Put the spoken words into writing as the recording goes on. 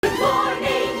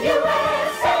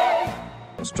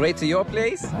Straight to your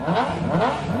place?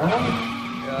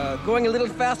 Going a little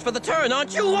fast for the turn,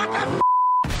 aren't you? What the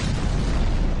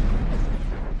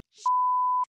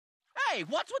Hey,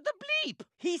 what's with the bleep?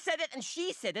 He said it and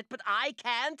she said it, but I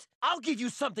can't. I'll give you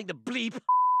something to bleep.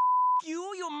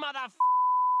 You mother.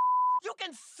 You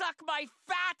can suck my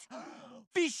fat,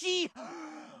 fishy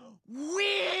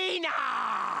wiener.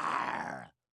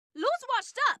 Lou's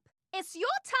washed up. It's your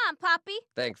time, Poppy.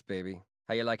 Thanks, baby.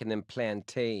 How you liking them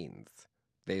plantains?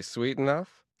 They sweet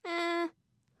enough?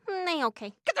 They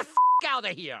okay. Get the out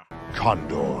of here.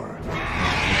 Condor.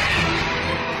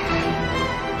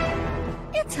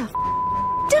 It's a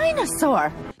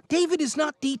dinosaur. David is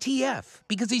not DTF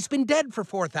because he's been dead for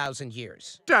 4,000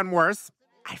 years. Done worse.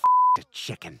 I a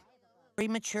chicken.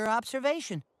 Premature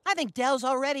observation. I think Dell's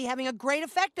already having a great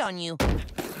effect on you.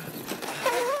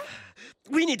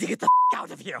 We need to get the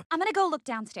out of here. I'm gonna go look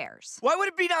downstairs. Why would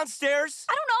it be downstairs?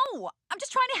 I don't know. I'm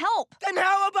just trying to help. Then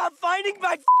how about finding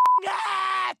my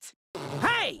hat?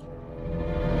 Hey!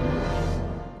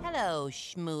 Hello,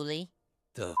 Schmooly.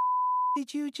 The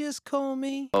did you just call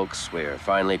me? Folks, we're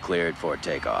finally cleared for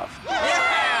takeoff.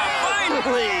 Yeah,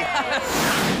 finally!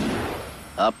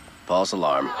 Up, false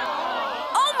alarm.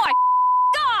 Oh my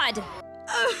God!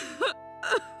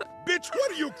 Bitch,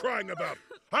 what are you crying about?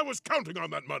 I was counting on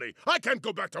that money. I can't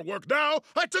go back to work now.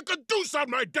 I took a deuce on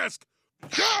my desk.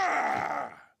 Yeah!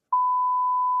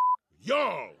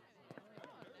 Yo!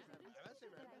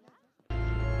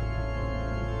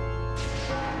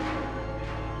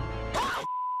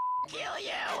 Kill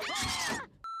you!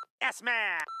 Yes,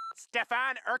 man.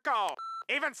 Stefan Urkel.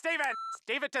 Even Steven.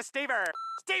 Steve it to Stever.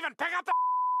 Steven, pick up the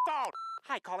phone.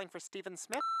 Hi, calling for Steven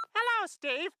Smith. Hello,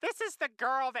 Steve. This is the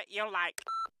girl that you like.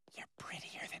 You're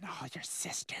prettier than all your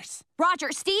sisters.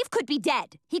 Roger, Steve could be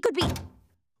dead. He could be...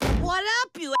 What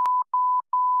up, you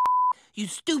You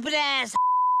stupid ass.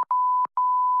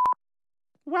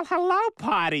 Well, hello,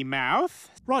 potty mouth.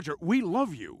 Roger, we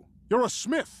love you. You're a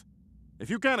Smith. If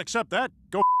you can't accept that,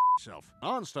 go yourself.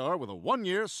 OnStar with a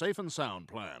 1-year safe and sound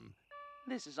plan.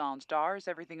 This is OnStar. Is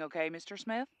everything okay, Mr.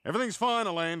 Smith? Everything's fine,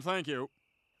 Elaine. Thank you.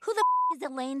 Who the is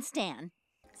Elaine Stan?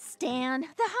 Stan, the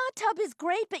hot tub is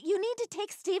great, but you need to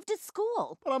take Steve to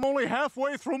school. But I'm only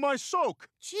halfway through my soak.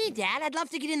 Gee, Dad, I'd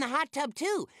love to get in the hot tub,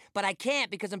 too. But I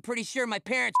can't because I'm pretty sure my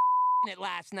parents in it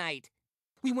last night.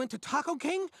 We went to Taco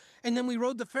King, and then we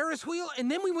rode the Ferris wheel,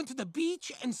 and then we went to the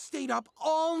beach and stayed up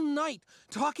all night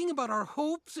talking about our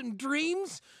hopes and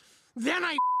dreams. Then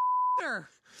I her.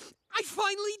 I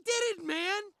finally did it,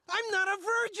 man. I'm not a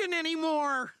virgin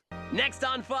anymore. Next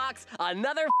on Fox,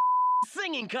 another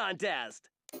singing contest.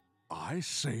 I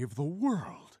save the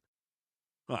world.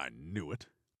 I knew it.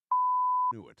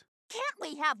 Knew it. Can't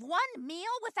we have one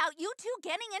meal without you two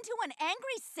getting into an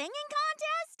angry singing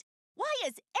contest? Why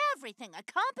is everything a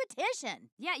competition?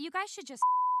 Yeah, you guys should just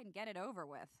get it over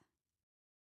with.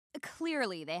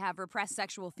 Clearly, they have repressed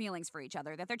sexual feelings for each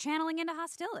other that they're channeling into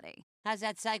hostility. How's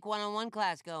that Psych 101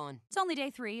 class going? It's only day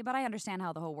 3, but I understand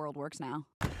how the whole world works now.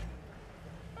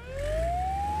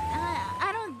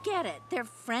 I don't get it. They're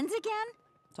friends again?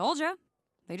 Told ya.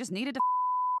 They just needed to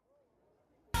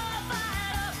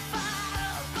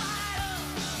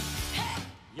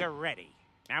You're ready.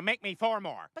 Now make me 4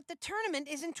 more. But the tournament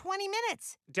is in 20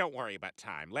 minutes. Don't worry about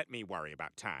time. Let me worry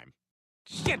about time.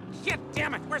 Shit,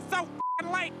 damn it. We're so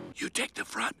late. You take the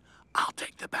front, I'll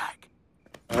take the back.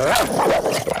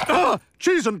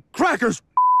 Cheese and crackers!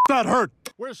 That hurt!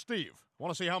 Where's Steve?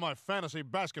 Want to see how my fantasy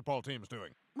basketball team's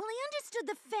doing. Well, he understood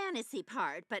the fantasy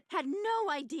part, but had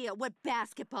no idea what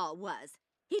basketball was.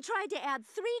 He tried to add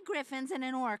 3 Griffins and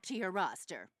an Orc to your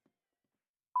roster.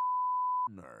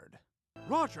 Nerd.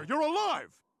 Roger, you're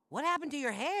alive! What happened to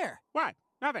your hair? What?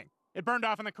 Nothing. It burned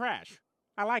off in the crash.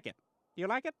 I like it. You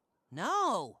like it?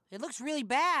 No, it looks really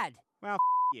bad. Well,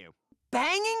 you.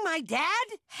 Banging my dad?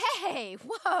 Hey,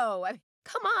 whoa!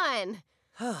 Come on!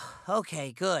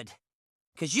 Okay, good.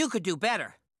 'Cause you could do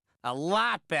better. A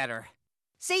lot better.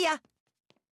 See ya!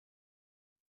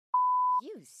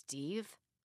 You, Steve.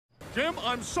 Jim,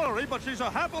 I'm sorry, but she's a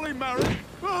happily married...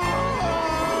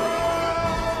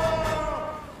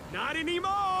 Not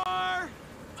anymore!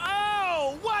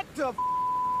 Oh, what the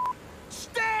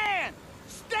Stan!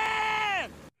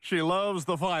 Stan! She loves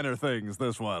the finer things,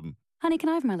 this one. Honey, can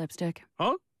I have my lipstick?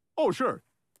 Huh? Oh, sure.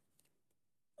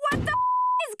 What the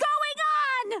is going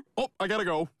on? Oh, I gotta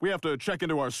go. We have to check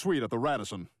into our suite at the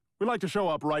Radisson. We like to show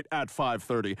up right at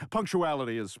 5:30.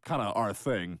 Punctuality is kinda our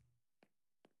thing.